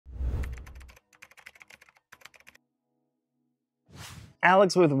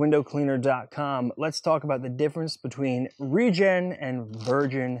Alex with windowcleaner.com. Let's talk about the difference between Regen and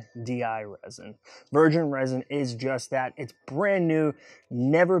virgin DI resin. Virgin resin is just that. It's brand new,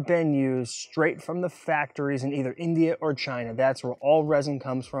 never been used, straight from the factories in either India or China. That's where all resin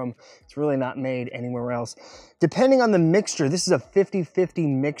comes from. It's really not made anywhere else. Depending on the mixture, this is a 50-50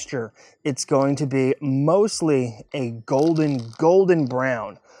 mixture. It's going to be mostly a golden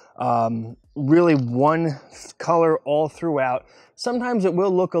brown. Really one color all throughout. Sometimes it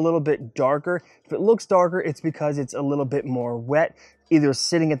will look a little bit darker. If it looks darker, it's because it's a little bit more wet, either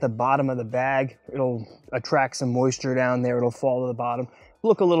sitting at the bottom of the bag. It'll attract some moisture down there. It'll fall to the bottom,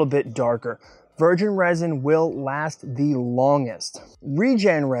 look a little bit darker. Virgin resin will last the longest.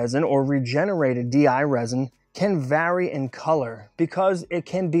 Regen resin or regenerated DI resin can vary in color because it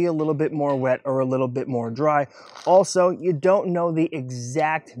can be a little bit more wet or a little bit more dry. Also, you don't know the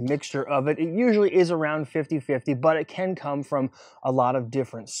exact mixture of it. It usually is around 50-50, but it can come from a lot of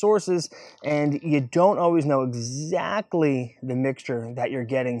different sources, and you don't always know exactly the mixture that you're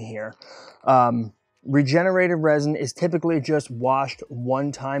getting here. Regenerated resin is typically just washed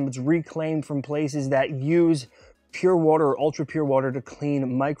one time. It's reclaimed from places that use pure water or ultra pure water to clean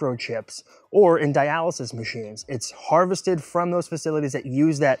microchips, or in dialysis machines. It's harvested from those facilities that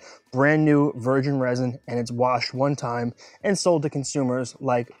use that brand new virgin resin, and it's washed one time and sold to consumers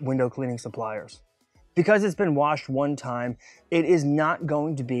like window cleaning suppliers. Because it's been washed one time, it is not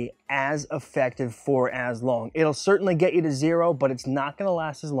going to be as effective for as long. It'll certainly get you to zero, but it's not going to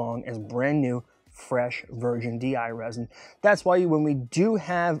last as long as brand new fresh virgin DI resin. That's why when we do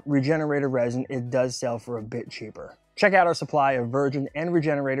have regenerated resin, it does sell for a bit cheaper. Check out our supply of virgin and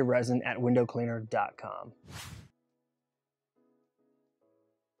regenerated resin at windowcleaner.com.